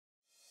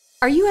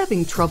Are you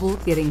having trouble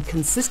getting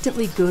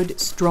consistently good,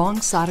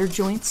 strong solder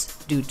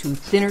joints due to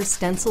thinner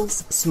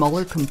stencils,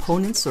 smaller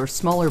components, or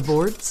smaller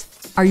boards?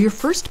 Are your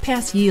first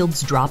pass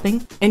yields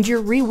dropping and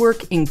your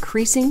rework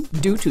increasing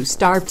due to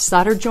starved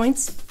solder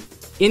joints?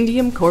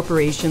 Indium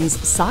Corporation's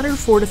Solder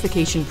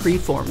Fortification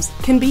Preforms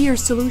can be your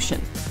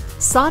solution.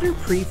 Solder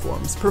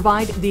preforms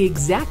provide the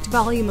exact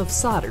volume of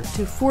solder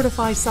to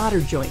fortify solder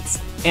joints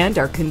and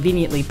are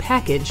conveniently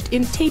packaged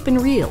in tape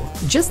and reel,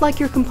 just like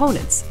your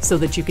components, so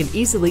that you can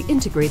easily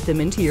integrate them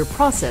into your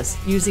process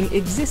using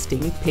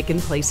existing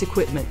pick-and-place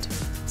equipment.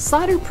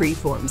 Solder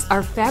preforms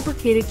are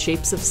fabricated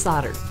shapes of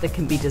solder that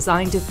can be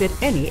designed to fit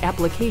any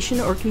application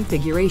or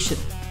configuration.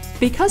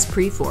 Because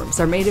preforms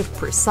are made of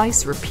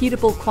precise,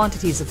 repeatable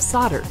quantities of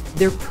solder,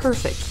 they're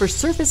perfect for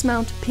surface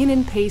mount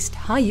pin-and-paste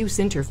high-use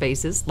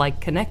interfaces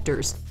like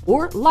connectors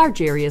or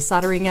large area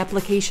soldering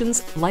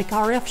applications like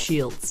RF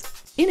shields.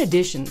 In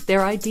addition,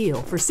 they're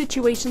ideal for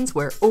situations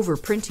where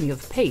overprinting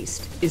of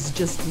paste is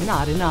just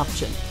not an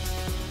option.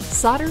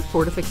 Solder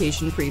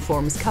fortification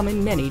preforms come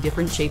in many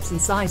different shapes and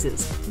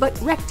sizes, but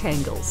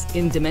rectangles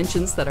in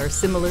dimensions that are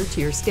similar to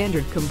your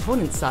standard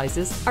component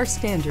sizes are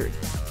standard.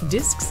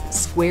 Discs,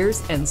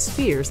 squares, and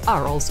spheres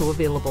are also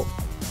available.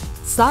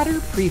 Solder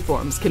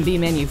preforms can be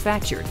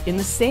manufactured in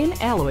the same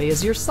alloy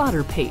as your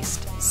solder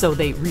paste, so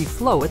they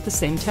reflow at the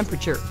same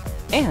temperature.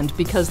 And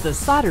because the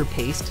solder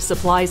paste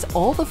supplies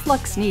all the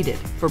flux needed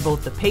for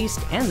both the paste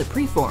and the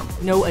preform,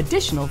 no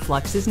additional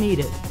flux is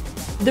needed.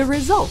 The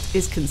result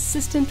is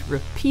consistent,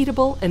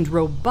 repeatable, and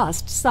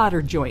robust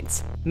solder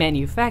joints,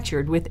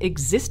 manufactured with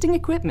existing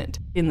equipment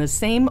in the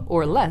same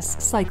or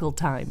less cycle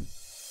time.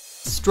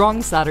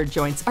 Strong solder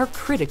joints are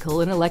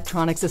critical in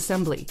electronics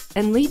assembly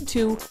and lead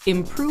to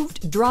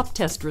improved drop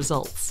test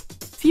results,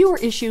 fewer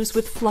issues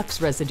with flux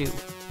residue,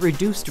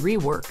 reduced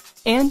rework,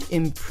 and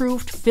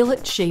improved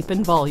fillet shape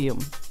and volume.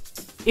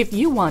 If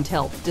you want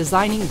help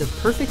designing the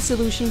perfect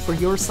solution for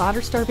your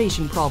solder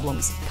starvation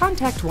problems,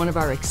 contact one of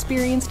our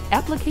experienced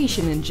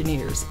application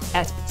engineers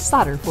at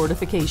Solder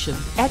Fortification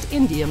at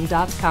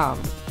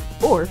Indium.com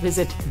or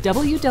visit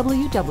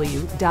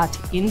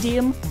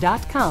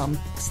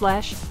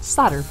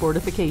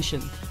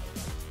www.indium.com/solderfortification.